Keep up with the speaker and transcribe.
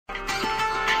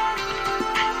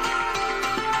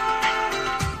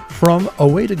From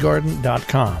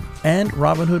awaytogarden.com and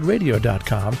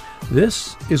robinhoodradio.com,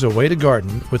 this is A Way to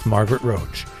Garden with Margaret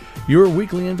Roach, your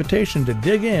weekly invitation to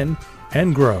dig in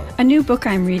and grow. A new book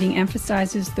I'm reading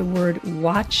emphasizes the word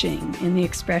watching in the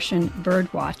expression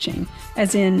bird watching,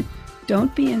 as in,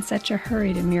 don't be in such a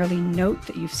hurry to merely note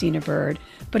that you've seen a bird,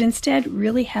 but instead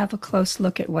really have a close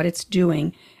look at what it's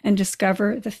doing and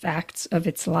discover the facts of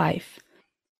its life.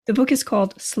 The book is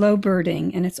called Slow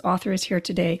Birding, and its author is here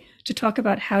today to talk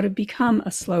about how to become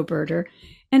a slow birder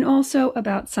and also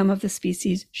about some of the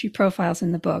species she profiles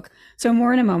in the book. So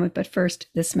more in a moment, but first,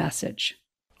 this message.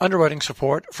 Underwriting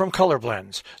support from Color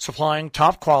Blends, supplying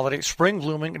top-quality,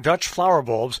 spring-blooming Dutch flower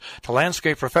bulbs to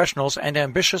landscape professionals and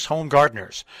ambitious home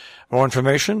gardeners. More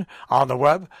information on the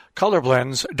web,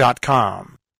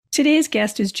 colorblends.com. Today's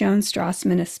guest is Joan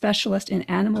Strassman, a specialist in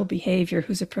animal behavior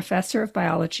who's a professor of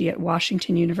biology at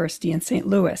Washington University in St.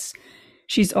 Louis.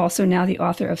 She's also now the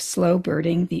author of Slow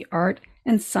Birding, the Art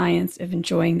and Science of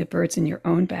Enjoying the Birds in Your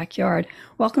Own Backyard.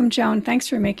 Welcome, Joan. Thanks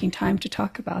for making time to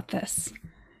talk about this.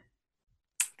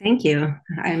 Thank you.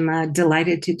 I'm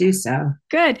delighted to do so.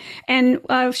 Good. And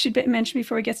I should mention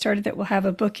before we get started that we'll have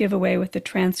a book giveaway with the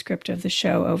transcript of the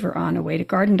show over on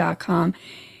awaytogarden.com.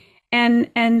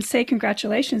 And say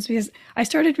congratulations, because I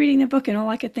started reading the book and all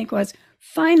I could think was,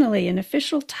 finally, an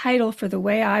official title for the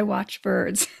way I watch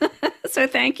birds. So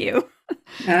thank you.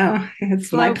 Oh,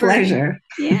 it's my pleasure.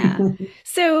 Yeah.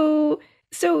 So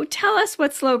tell us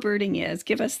what slow birding is.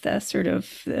 Give us the sort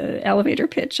of the elevator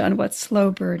pitch on what's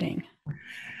slow birding.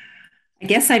 I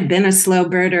guess I've been a slow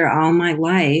birder all my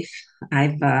life.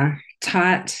 I've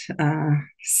taught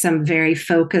some very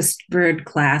focused bird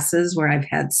classes where I've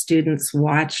had students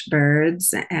watch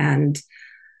birds. And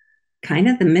kind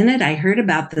of the minute I heard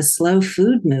about the slow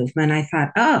food movement, I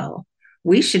thought, oh,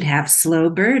 we should have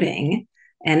slow birding.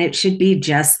 And it should be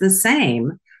just the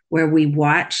same, where we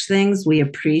watch things, we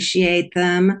appreciate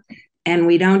them, and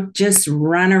we don't just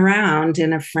run around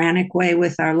in a frantic way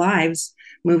with our lives,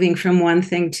 moving from one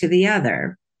thing to the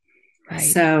other. Right.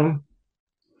 So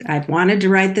I've wanted to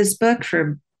write this book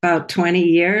for about 20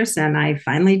 years, and I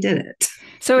finally did it.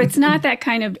 So it's not that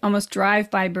kind of almost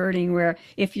drive-by birding where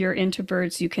if you're into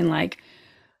birds, you can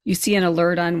you see an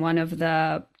alert on one of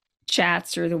the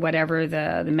chats or the whatever,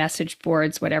 the message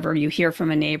boards, whatever, you hear from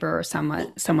a neighbor or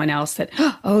someone else that,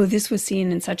 oh, this was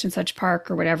seen in such and such park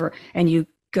or whatever, and you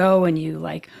go and you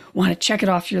want to check it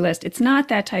off your list. It's not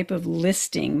that type of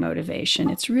listing motivation.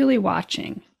 It's really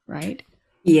watching, right?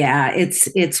 Yeah,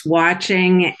 it's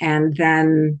watching. And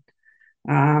then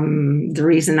the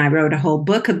reason I wrote a whole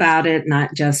book about it,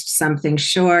 not just something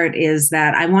short, is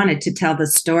that I wanted to tell the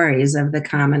stories of the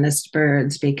commonest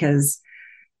birds, because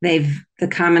the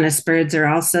commonest birds are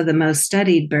also the most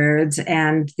studied birds,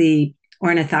 and the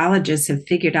ornithologists have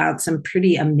figured out some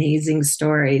pretty amazing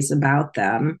stories about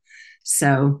them.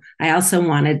 So I also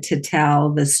wanted to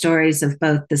tell the stories of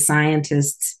both the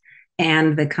scientists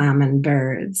and the common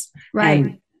birds. Right.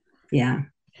 And, yeah.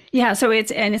 Yeah. So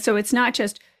it's not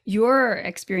just your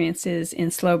experiences in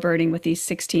slow birding with these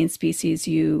 16 species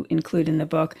you include in the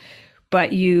book,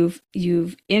 but you've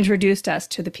introduced us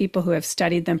to the people who have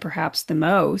studied them perhaps the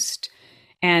most,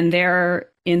 and their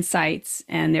insights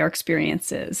and their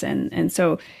experiences. And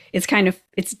so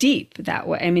it's deep that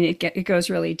way. I mean, it goes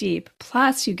really deep.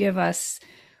 Plus you give us,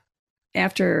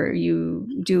 after you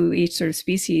do each sort of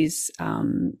species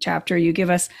chapter, you give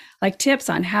us tips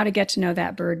on how to get to know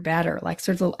that bird better,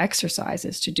 sort of little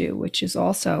exercises to do, which is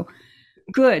also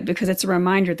good because it's a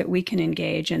reminder that we can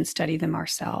engage and study them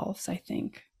ourselves, I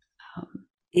think.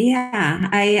 Yeah,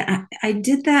 I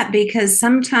did that because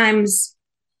sometimes,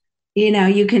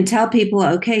 you can tell people,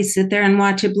 okay, sit there and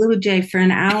watch a blue jay for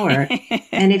an hour.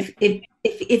 And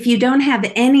if you don't have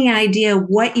any idea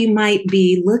what you might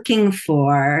be looking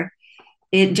for,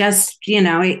 it just,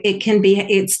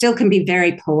 it still can be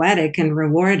very poetic and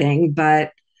rewarding,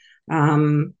 but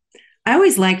I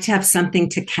always like to have something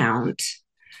to count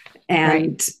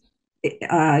and,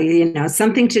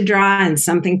 something to draw and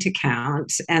something to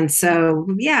count. And so,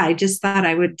 yeah, I just thought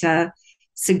I would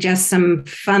suggest some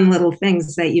fun little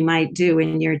things that you might do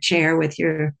in your chair with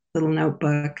your little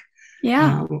notebook.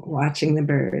 Yeah. Watching the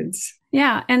birds.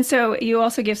 Yeah. And so you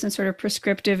also give some sort of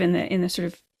prescriptive in the sort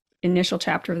of initial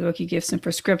chapter of the book, you give some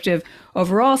prescriptive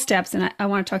overall steps. And I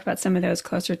want to talk about some of those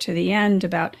closer to the end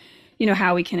about,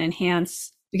 how we can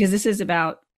enhance, because this is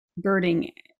about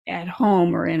birding at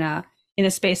home or in a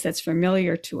space that's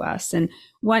familiar to us.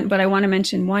 But I want to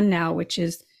mention one now, which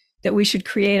is that we should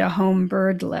create a home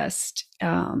bird list.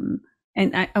 And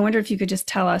I wonder if you could just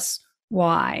tell us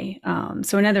why.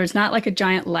 So in other words, not like a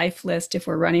giant life list if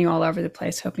we're running all over the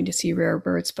place hoping to see rare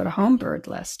birds, but a home bird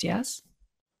list, yes?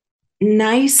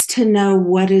 nice to know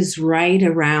what is right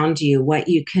around you, what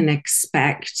you can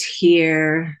expect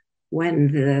here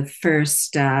when the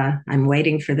first, I'm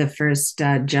waiting for the first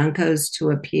juncos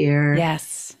to appear.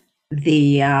 Yes.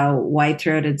 The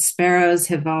white-throated sparrows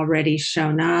have already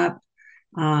shown up.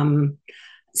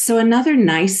 So another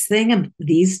nice thing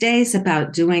these days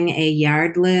about doing a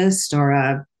yard list or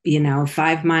a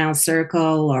 5-mile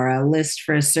circle or a list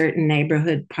for a certain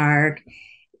neighborhood park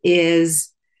is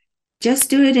just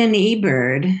do it in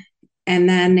eBird, and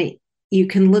then you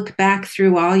can look back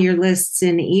through all your lists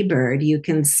in eBird. You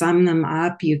can sum them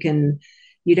up. You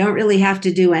don't really have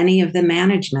to do any of the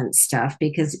management stuff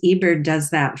because eBird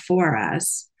does that for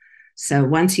us. So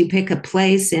once you pick a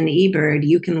place in eBird,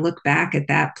 you can look back at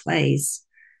that place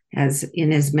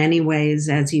in as many ways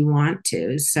as you want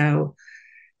to. So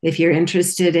if you're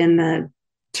interested in the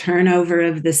turnover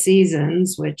of the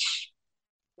seasons, which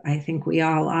I think we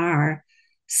all are,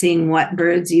 seeing what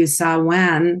birds you saw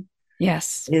when,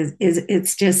 yes, is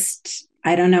it's just,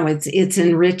 I don't know, it's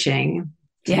enriching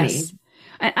to me.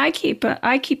 I keep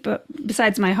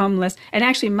besides my home list, and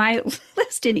actually my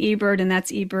list in eBird, and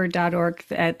that's ebird.org.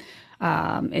 That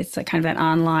it's a kind of an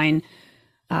online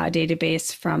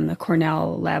database from the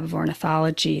Cornell Lab of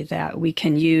Ornithology that we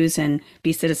can use and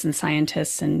be citizen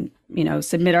scientists and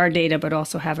submit our data, but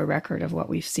also have a record of what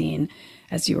we've seen,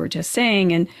 as you were just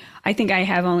saying. And I think I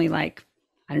have only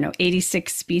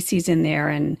 86 species in there,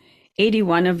 and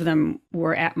 81 of them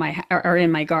were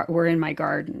in my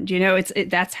garden.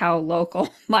 That's how local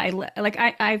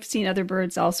I've seen other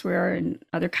birds elsewhere in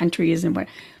other countries but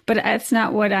that's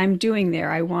not what I'm doing there.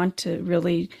 I want to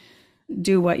really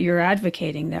do what you're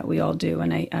advocating that we all do,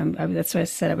 and I that's why I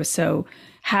said I was so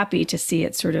happy to see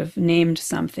it sort of named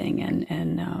something,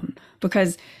 and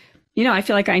because I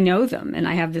feel like I know them, and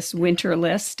I have this winter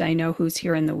list. I know who's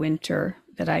here in the winter.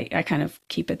 That I kind of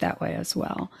keep it that way as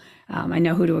well. I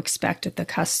know who to expect at the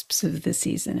cusps of the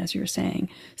season, as you were saying.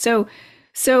 So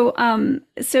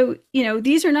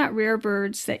these are not rare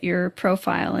birds that you're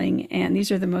profiling, and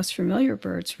these are the most familiar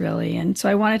birds, really. And so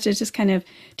I wanted to just kind of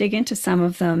dig into some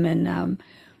of them. And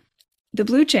the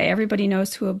blue jay, everybody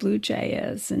knows who a blue jay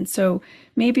is, and so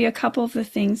maybe a couple of the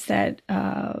things that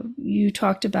you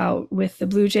talked about with the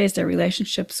blue jays, their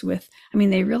relationships with,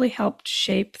 they really helped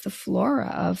shape the flora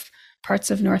of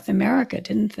parts of North America,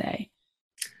 didn't they?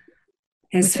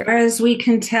 As far as we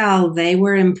can tell, they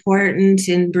were important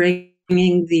in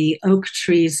bringing the oak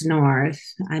trees north.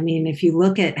 If you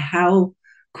look at how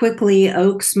quickly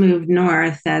oaks moved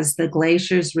north as the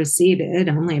glaciers receded,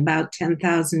 only about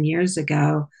 10,000 years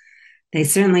ago, they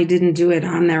certainly didn't do it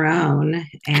on their own.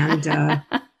 And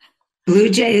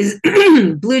blue jays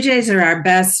are our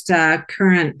best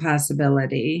current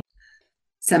possibility.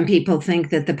 Some people think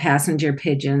that the passenger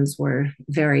pigeons were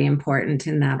very important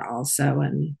in that also,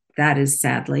 and that is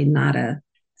sadly not a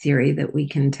theory that we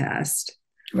can test.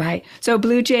 Right. So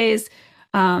blue jays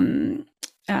grabbing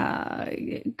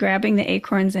the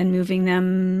acorns and moving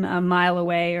them a mile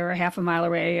away or half a mile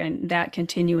away, and that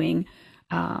continuing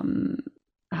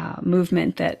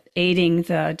movement that aiding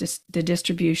the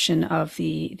distribution of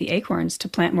the acorns to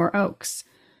plant more oaks.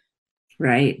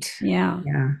 Right. Yeah.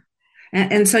 Yeah.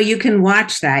 And so you can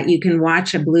watch that. You can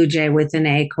watch a blue jay with an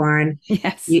acorn.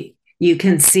 Yes. You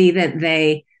can see that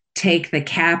they take the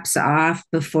caps off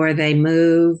before they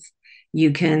move.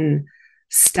 You can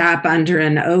stop under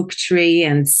an oak tree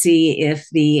and see if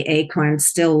the acorns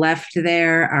still left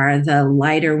there are the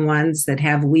lighter ones that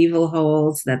have weevil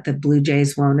holes that the blue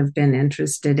jays won't have been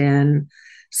interested in.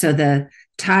 So the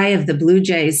tie of the blue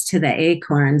jays to the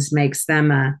acorns makes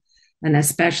them an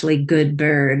especially good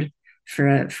bird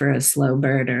for a slow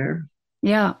birder.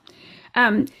 Yeah.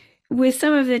 With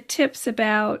some of the tips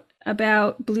about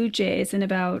blue jays and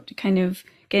about kind of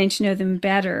getting to know them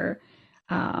better,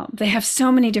 they have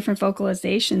so many different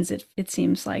vocalizations. It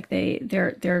seems like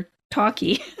they're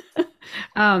talky,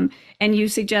 and you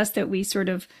suggest that we sort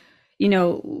of,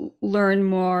 learn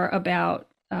more about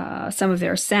some of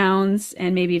their sounds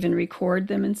and maybe even record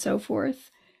them and so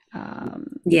forth.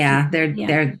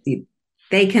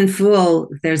 They can fool.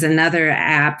 There's another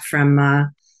app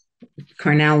from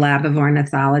Cornell Lab of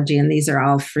Ornithology, and these are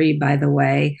all free, by the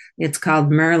way. It's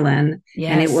called Merlin,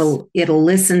 and it'll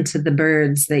listen to the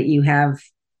birds that you have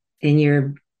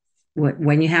in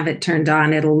when you have it turned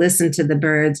on. It'll listen to the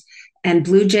birds, and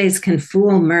blue jays can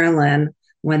fool Merlin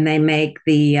when they make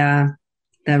the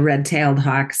red-tailed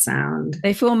hawk sound.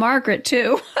 They fool Margaret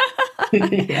too.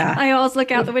 Yeah. I always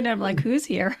look out the window. I'm like, who's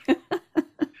here?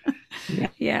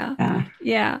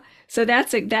 Yeah. So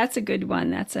that's a good one.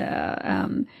 That's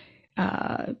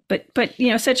But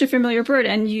such a familiar bird.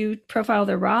 And you profile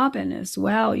the robin as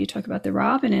well. You talk about the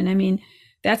robin, and I mean,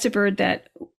 that's a bird that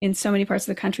in so many parts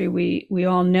of the country we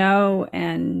all know,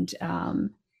 and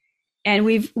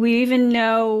we even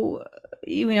know,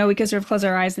 we could sort of close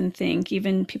our eyes and think,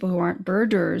 even people who aren't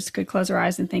birders could close their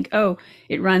eyes and think, oh,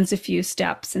 it runs a few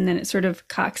steps and then it sort of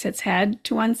cocks its head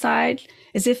to one side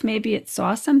as if maybe it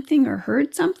saw something or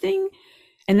heard something,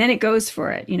 and then it goes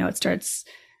for it.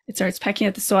 It starts pecking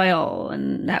at the soil,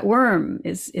 and that worm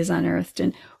is unearthed.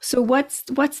 And so what's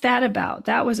that about?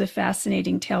 That was a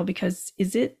fascinating tale, because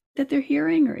is it that they're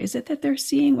hearing, or is it that they're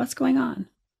seeing? What's going on?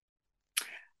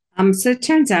 So it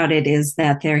turns out it is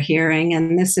that they're hearing,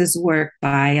 and this is work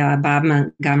by Bob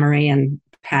Montgomery and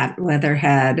Pat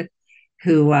Weatherhead,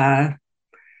 who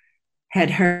had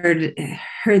heard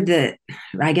that,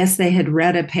 I guess they had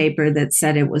read a paper that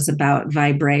said it was about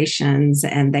vibrations,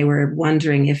 and they were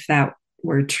wondering if that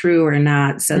were true or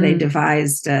not. So they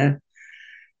devised a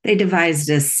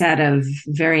set of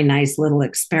very nice little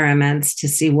experiments to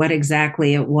see what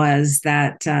exactly it was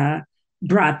that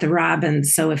brought the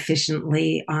robins so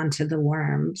efficiently onto the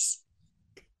worms.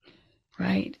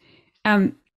 Right.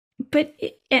 But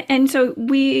and so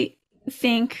we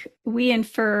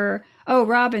infer, oh,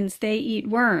 robins, they eat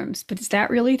worms, but is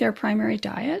that really their primary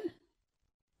diet?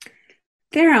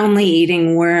 They're only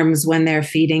eating worms when they're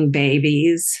feeding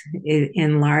babies,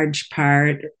 in large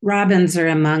part. Robins are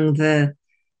among the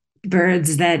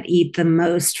birds that eat the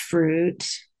most fruit.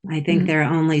 I think they're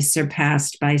only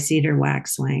surpassed by cedar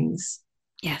waxwings.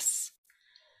 Yes.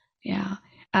 Yeah.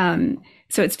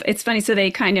 So it's funny. So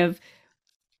they kind of,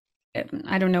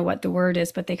 I don't know what the word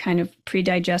is, but they kind of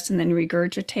pre-digest and then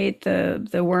regurgitate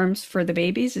the worms for the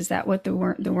babies. Is that what the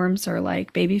worms are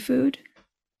like, baby food?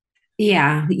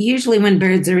 Yeah, usually when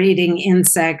birds are eating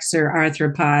insects or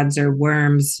arthropods or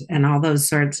worms and all those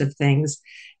sorts of things,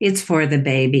 it's for the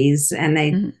babies, and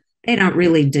they don't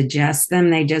really digest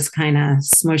them. They just kind of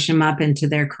smush them up into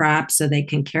their crops so they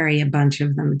can carry a bunch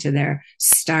of them to their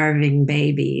starving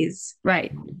babies.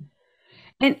 Right.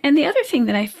 And the other thing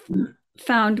that I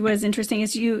found was interesting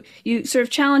is you sort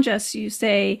of challenge us. You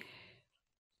say,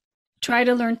 try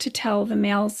to learn to tell the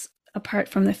males apart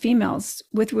from the females.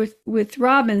 With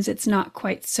robins, it's not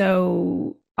quite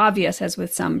so obvious as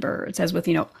with some birds, as with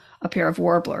a pair of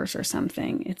warblers or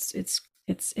something. It's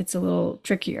a little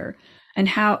trickier. And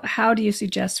how do you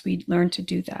suggest we learn to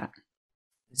do that?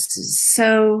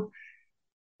 So,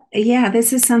 yeah,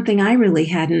 this is something I really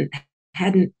hadn't.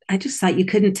 I just thought you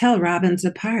couldn't tell robins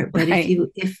apart. But Right.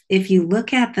 if you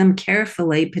look at them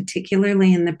carefully,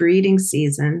 particularly in the breeding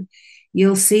season,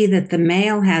 you'll see that the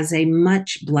male has a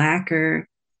much blacker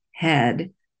head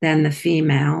than the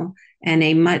female, and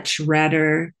a much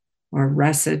redder or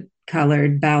russet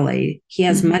colored belly. He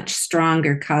has much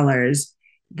stronger colors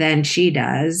than she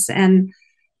does. And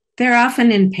they're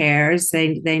often in pairs.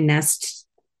 They nest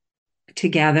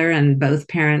together, and both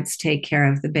parents take care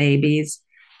of the babies.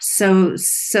 So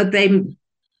they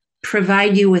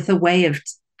provide you with a way of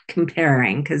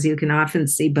comparing, because you can often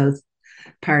see both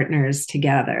partners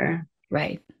together.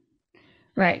 Right.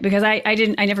 Right. Because I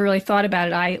never really thought about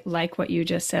it. I like what you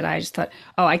just said. I just thought,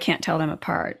 oh, I can't tell them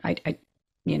apart.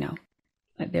 You know,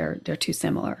 they're too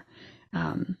similar.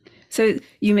 So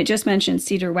you just mentioned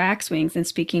cedar waxwings, and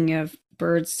speaking of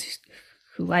birds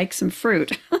who like some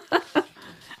fruit,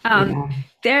 Yeah.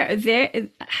 they're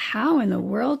how in the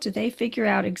world do they figure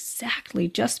out exactly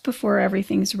just before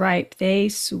everything's ripe? They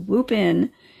swoop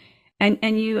in, and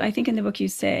I think in the book you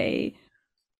say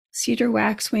cedar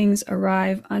waxwings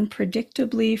arrive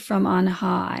unpredictably from on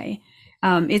high.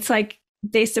 It's like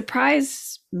they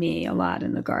surprise me a lot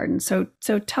in the garden. So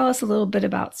tell us a little bit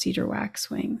about cedar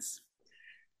waxwings.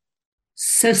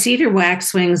 So cedar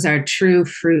waxwings are true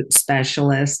fruit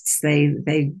specialists.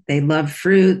 They love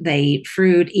fruit. They eat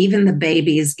fruit. Even the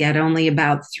babies get only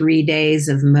about 3 days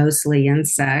of mostly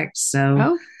insects. So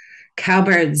Oh,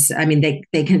 cowbirds, I mean,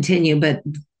 they continue, but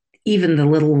even the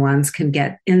little ones can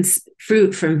get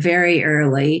fruit from very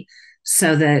early,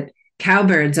 so that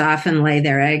cowbirds often lay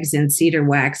their eggs in cedar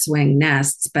waxwing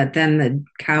nests, but then the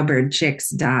cowbird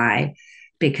chicks die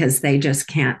because they just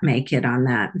can't make it on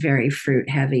that very fruit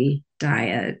heavy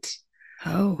diet.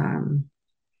 oh, Um,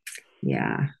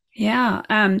 yeah.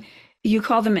 yeah. You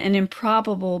call them an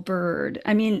improbable bird.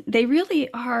 I mean, they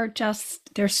really are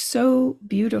they're so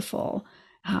beautiful.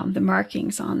 The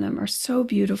markings on them are so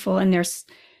beautiful, and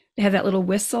they have that little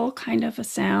whistle kind of a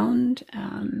sound.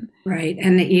 Right.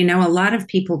 And, a lot of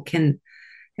people can,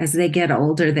 as they get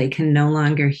older, they can no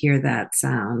longer hear that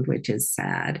sound, which is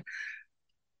sad.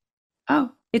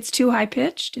 Oh, It's too high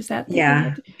pitched. Is that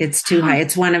Yeah, it's too high.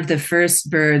 It's one of the first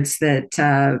birds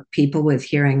that people with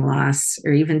hearing loss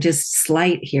or even just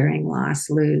slight hearing loss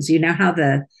lose. You know how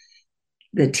the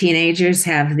teenagers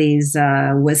have these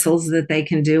whistles that they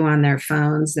can do on their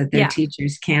phones that their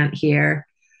teachers can't hear?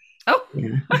 Oh,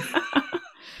 yeah.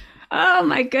 Oh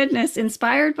my goodness!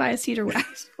 Inspired by a cedar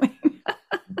waxwing.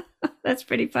 That's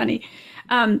pretty funny.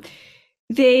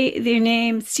 They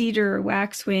name cedar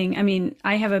waxwing. I mean,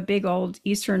 I have a big old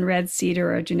eastern red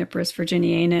cedar, a Juniperus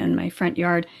virginiana, in my front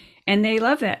yard, and they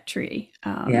love that tree.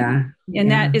 And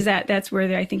that's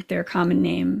where I think their common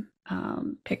name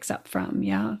picks up from.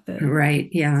 Yeah, right.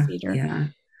 Yeah, cedar. Yeah.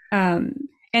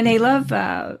 And they love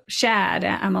shad,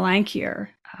 Amelanchier.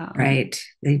 Right,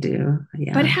 they do.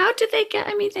 Yeah. But how do they get?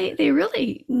 I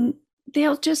mean,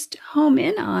 they'll just home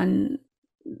in on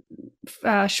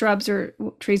shrubs or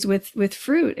trees with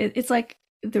fruit. It's like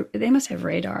they must have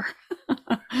radar.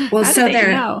 Well,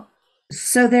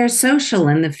 so they're social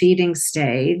in the feeding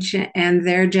stage, and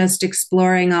they're just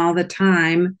exploring all the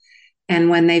time. And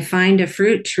when they find a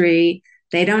fruit tree,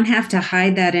 they don't have to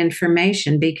hide that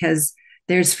information because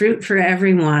there's fruit for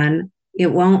everyone.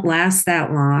 It won't last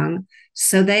that long,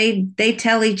 so they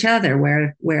tell each other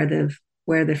where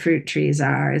the fruit trees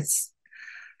are.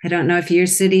 I don't know if your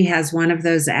city has one of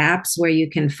those apps where you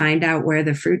can find out where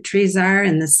the fruit trees are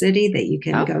in the city that you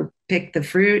can go pick the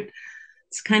fruit.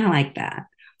 It's kind of like that.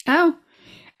 Oh,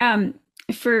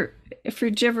 for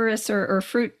frugivorous or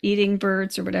fruit eating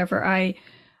birds or whatever, I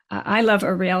love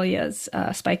Aurelias,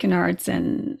 spikenards,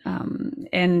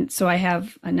 and so I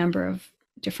have a number of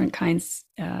different kinds,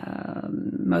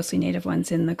 mostly native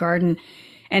ones in the garden.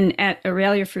 And at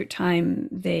Aurelia fruit time,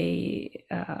 they,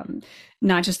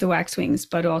 not just the waxwings,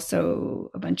 but also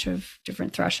a bunch of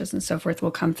different thrushes and so forth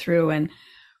will come through and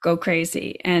go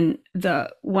crazy. And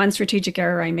the one strategic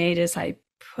error I made is I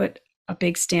put a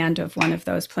big stand of one of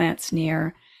those plants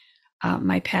near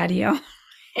my patio.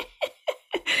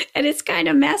 And it's kind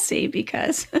of messy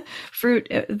because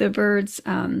the birds,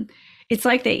 it's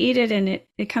like they eat it and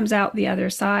it comes out the other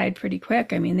side pretty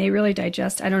quick. I mean, they really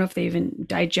digest. I don't know if they even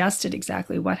digested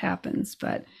exactly what happens,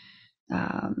 but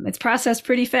it's processed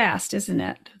pretty fast, isn't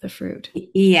it? The fruit.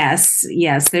 Yes.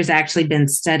 There's actually been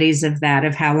studies of that,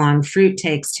 of how long fruit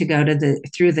takes to go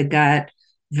through the gut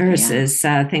versus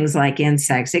things like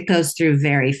insects. It goes through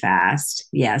very fast.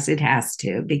 Yes, it has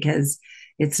to, because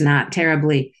it's not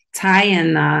terribly high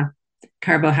in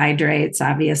carbohydrates,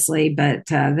 obviously, but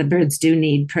the birds do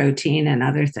need protein and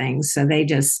other things. So they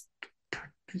just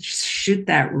shoot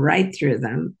that right through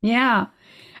them. Yeah.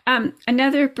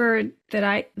 Another bird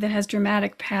that has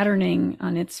dramatic patterning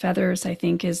on its feathers, I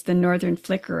think, is the northern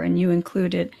flicker, and you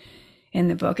include it in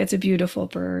the book. It's a beautiful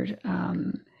bird.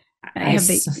 I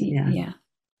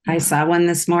saw one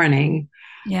this morning.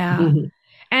 Yeah.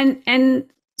 And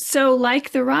so,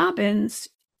 like the robins,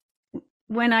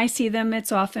 when I see them,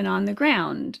 it's often on the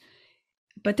ground,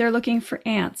 but they're looking for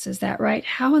ants. Is that right?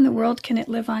 How in the world can it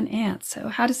live on ants? So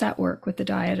how does that work with the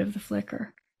diet of the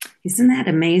flicker? Isn't that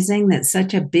amazing that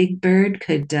such a big bird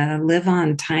could live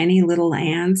on tiny little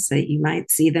ants that you might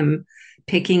see them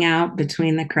picking out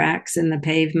between the cracks in the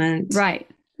pavement? Right.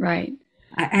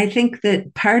 I think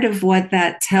that part of what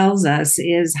that tells us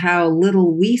is how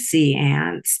little we see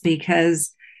ants,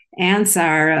 because ants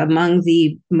are among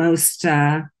the most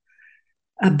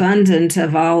abundant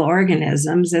of all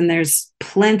organisms, and there's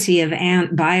plenty of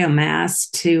ant biomass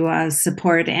to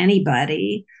support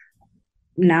anybody.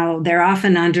 Now, they're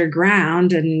often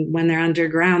underground, and when they're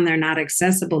underground, they're not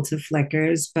accessible to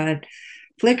flickers, but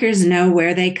flickers know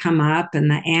where they come up,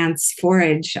 and the ants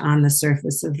forage on the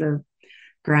surface of the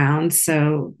ground.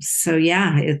 So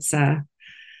yeah, it's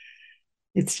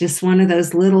just one of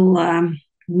those little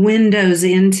windows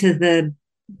into the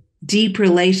deep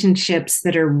relationships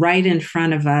that are right in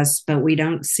front of us, but we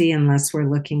don't see unless we're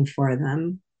looking for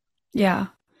them. Yeah.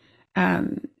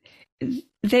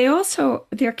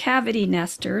 They're cavity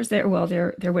nesters. They're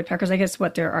woodpeckers. I guess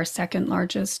they're our second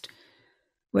largest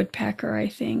woodpecker, I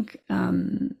think.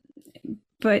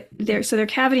 But they're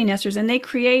cavity nesters, and they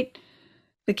create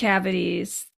the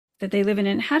cavities that they live in.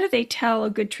 And how do they tell a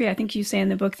good tree? I think you say in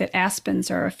the book that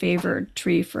aspens are a favored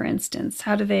tree, for instance.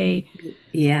 How do they?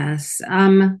 Yes.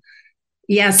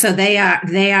 So they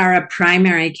are a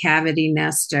primary cavity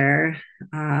nester.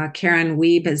 Karen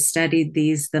Wiebe has studied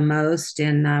these the most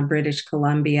in British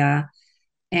Columbia.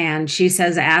 And she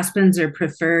says aspens are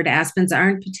preferred. Aspens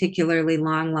aren't particularly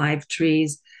long-lived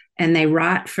trees, and they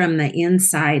rot from the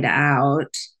inside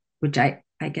out, which I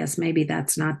guess maybe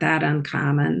that's not that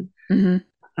uncommon. Mm-hmm.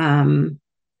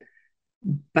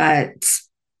 But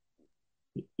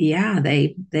yeah,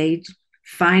 they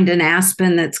find an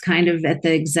aspen that's kind of at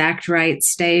the exact right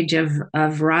stage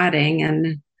of rotting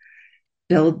and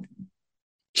build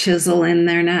chisel in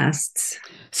their nests.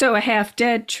 So a half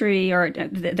dead tree, or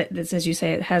as you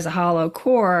say, it has a hollow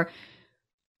core,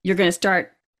 you're going to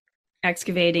start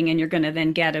excavating and you're going to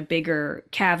then get a bigger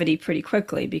cavity pretty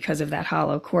quickly because of that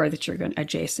hollow core that you're going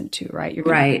adjacent to, right? You're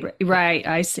right. Right.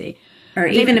 I see. Or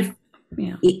even if,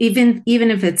 yeah.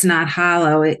 even if it's not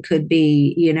hollow, it could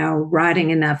be, rotting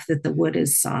enough that the wood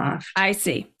is soft. I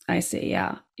see.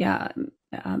 Yeah.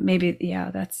 Maybe.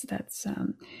 Yeah. That's.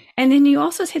 And then you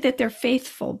also say that they're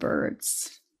faithful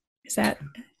birds. Is that?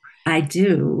 I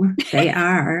do. They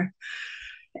are.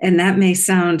 And that may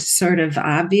sound sort of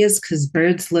obvious because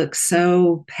birds look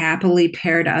so happily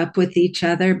paired up with each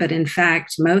other. But in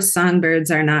fact, most songbirds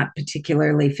are not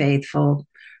particularly faithful.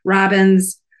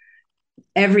 Robins,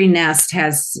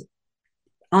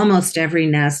 almost every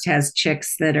nest has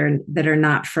chicks that are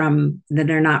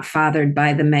not fathered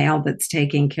by the male that's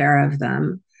taking care of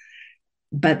them.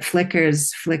 But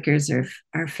flickers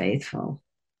are faithful.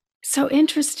 So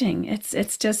interesting.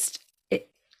 It's just.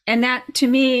 And that, to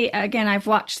me, again, I've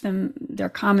watched them. They're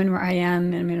common where I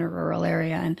am. I'm in a rural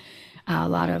area, and a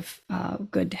lot of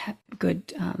good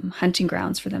hunting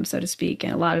grounds for them, so to speak,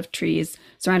 and a lot of trees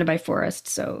surrounded by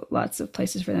forests, so lots of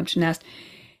places for them to nest.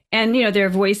 And, their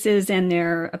voices and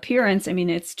their appearance, I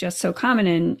mean, it's just so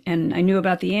common. And I knew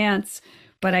about the ants,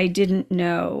 but I didn't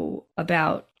know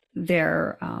about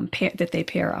their that they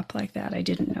pair up like that. I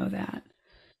didn't know that.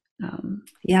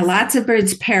 Yeah, lots of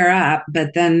birds pair up,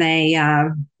 but then they,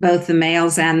 both the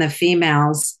males and the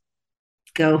females,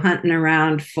 go hunting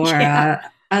around for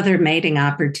other mating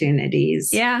opportunities.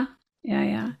 Yeah.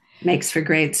 Makes for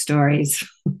great stories.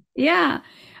 Yeah.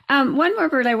 One more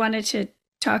bird I wanted to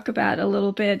talk about a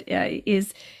little bit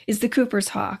is the Cooper's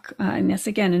hawk. And that's,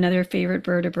 again, another favorite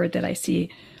bird, a bird that I see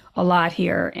a lot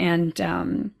here.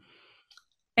 And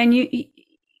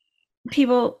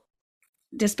people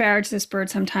disparage this bird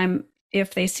sometime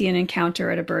if they see an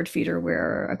encounter at a bird feeder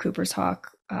where a Cooper's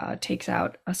hawk takes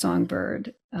out a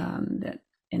songbird, and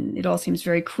it all seems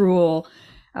very cruel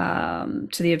to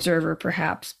the observer,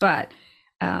 perhaps. But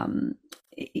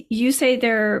you say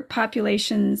their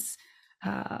populations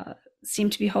seem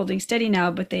to be holding steady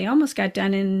now, but they almost got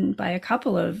done in by a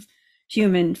couple of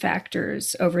human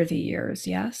factors over the years.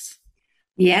 Yes.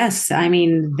 Yes, I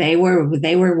mean they were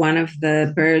one of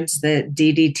the birds that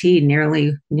DDT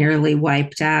nearly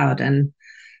wiped out, and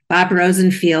Bob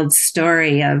Rosenfield's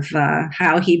story of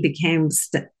how he began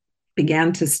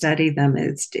to study them,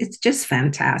 it's just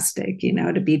fantastic,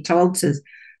 to be told to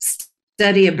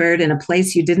study a bird in a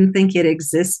place you didn't think it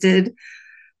existed.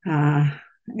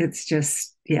 It's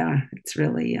just, it's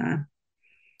really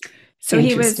so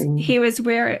he was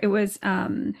where it was.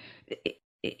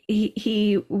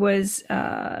 He was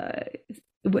where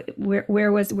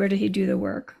did he do the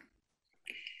work?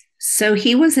 So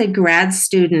he was a grad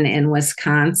student in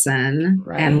Wisconsin,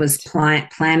 right, and was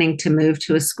planning to move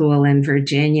to a school in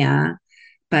Virginia,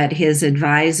 but his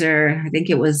advisor, I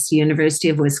think it was University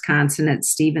of Wisconsin at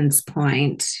Stevens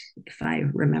Point, if I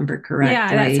remember correctly.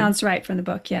 Yeah, that sounds right from the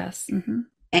book. Yes. Mm-hmm.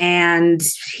 And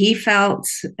he felt,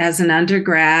 as an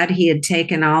undergrad, he had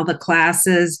taken all the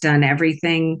classes, done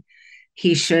everything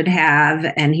he should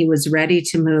have, and he was ready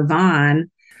to move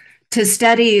on to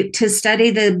study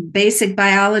the basic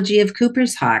biology of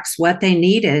Cooper's hawks, what they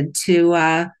needed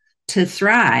to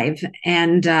thrive.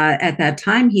 And at that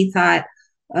time, he thought,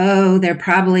 "Oh, they're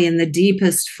probably in the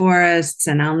deepest forests,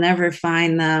 and I'll never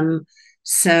find them."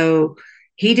 So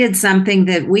he did something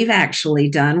that we've actually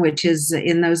done, which is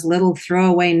in those little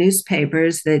throwaway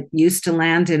newspapers that used to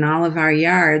land in all of our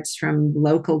yards from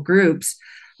local groups.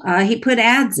 He put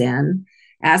ads in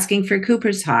asking for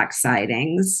Cooper's hawk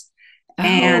sightings. Oh.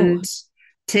 And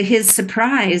to his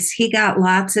surprise, he got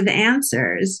lots of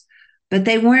answers, but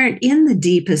they weren't in the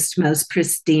deepest, most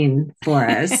pristine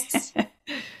forests.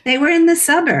 They were in the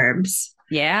suburbs.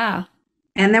 Yeah.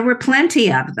 And there were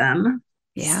plenty of them.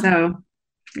 Yeah. So,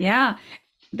 yeah,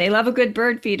 they love a good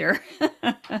bird feeder.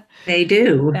 They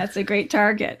do. That's a great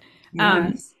target.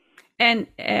 Yes.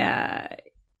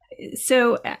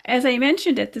 So, as I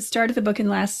mentioned at the start of the book, in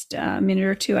the last minute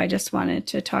or two, I just wanted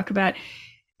to talk about,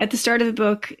 at the start of the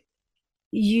book,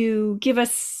 you give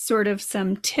us sort of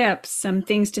some tips, some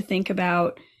things to think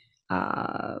about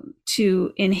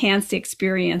to enhance the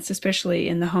experience, especially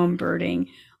in the home birding,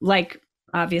 like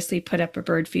obviously put up a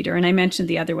bird feeder. And I mentioned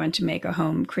the other one,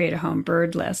 to create a home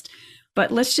bird list.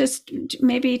 But let's just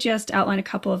outline a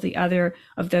couple of the other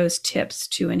of those tips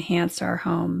to enhance our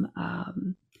home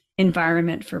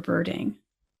environment for birding.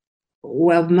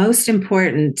 Well, most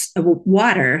important,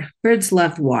 water. Birds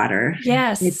love water.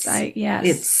 Yes, It's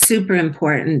yes. super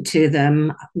important to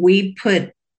them.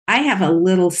 I have a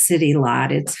little city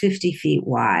lot. It's 50 feet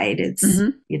wide.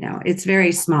 It's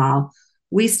very small.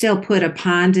 We still put a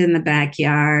pond in the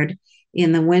backyard.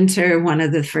 In the winter, one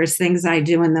of the first things I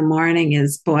do in the morning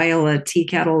is boil a tea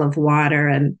kettle of water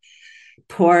and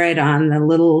pour it on the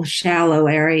little shallow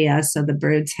area so the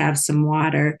birds have some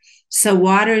water. So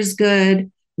water's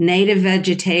good. Native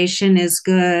vegetation is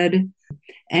good.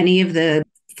 Any of the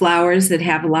flowers that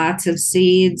have lots of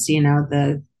seeds,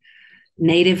 the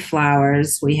native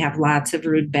flowers, we have lots of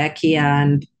rudbeckia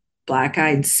and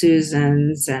black-eyed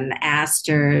Susans and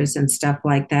asters and stuff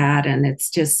like that. And it's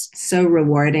just so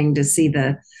rewarding to see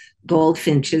the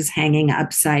goldfinches hanging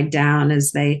upside down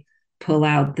as they pull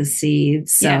out the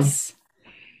seeds. So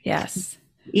yes.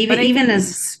 Even a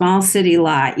small city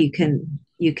lot, you can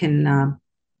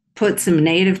put some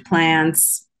native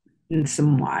plants and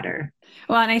some water.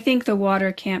 Well, and I think the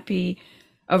water can't be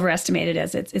overestimated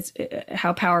as it's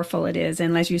how powerful it is.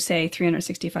 And as you say,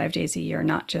 365 days a year,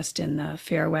 not just in the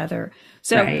fair weather.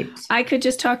 So right. I could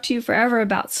just talk to you forever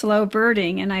about slow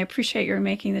birding, and I appreciate your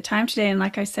making the time today. And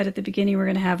like I said at the beginning, we're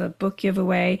going to have a book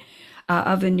giveaway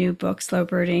of the new book, Slow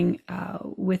Birding,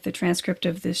 with the transcript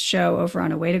of this show over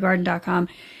on awaytogarden.com.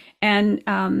 And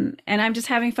I'm just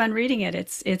having fun reading it.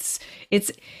 It's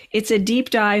a deep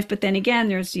dive, but then again,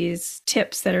 there's these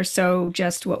tips that are so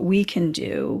just what we can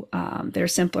do. They're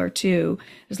simpler too.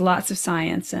 There's lots of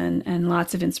science and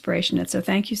lots of inspiration. And so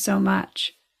thank you so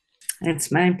much.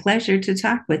 It's my pleasure to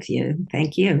talk with you.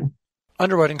 Thank you.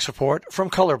 Underwriting support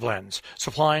from Color Blends,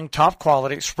 supplying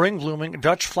top-quality spring-blooming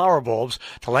Dutch flower bulbs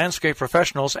to landscape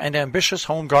professionals and ambitious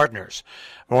home gardeners.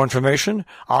 More information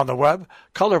on the web,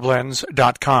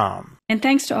 colorblends.com. And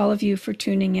thanks to all of you for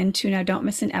tuning in to Now Don't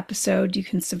Miss an Episode. You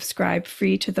can subscribe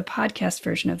free to the podcast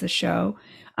version of the show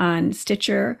on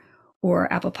Stitcher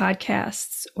or Apple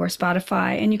Podcasts or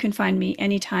Spotify. And you can find me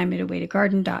anytime at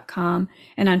awaytogarden.com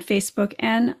and on Facebook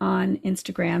and on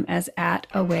Instagram as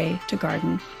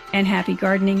 @awaytogarden. And happy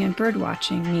gardening and bird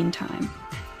watching meantime.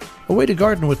 Away to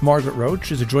Garden with Margaret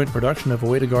Roach is a joint production of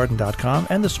awaytogarden.com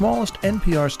and the smallest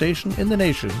NPR station in the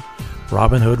nation,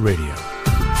 Robin Hood Radio.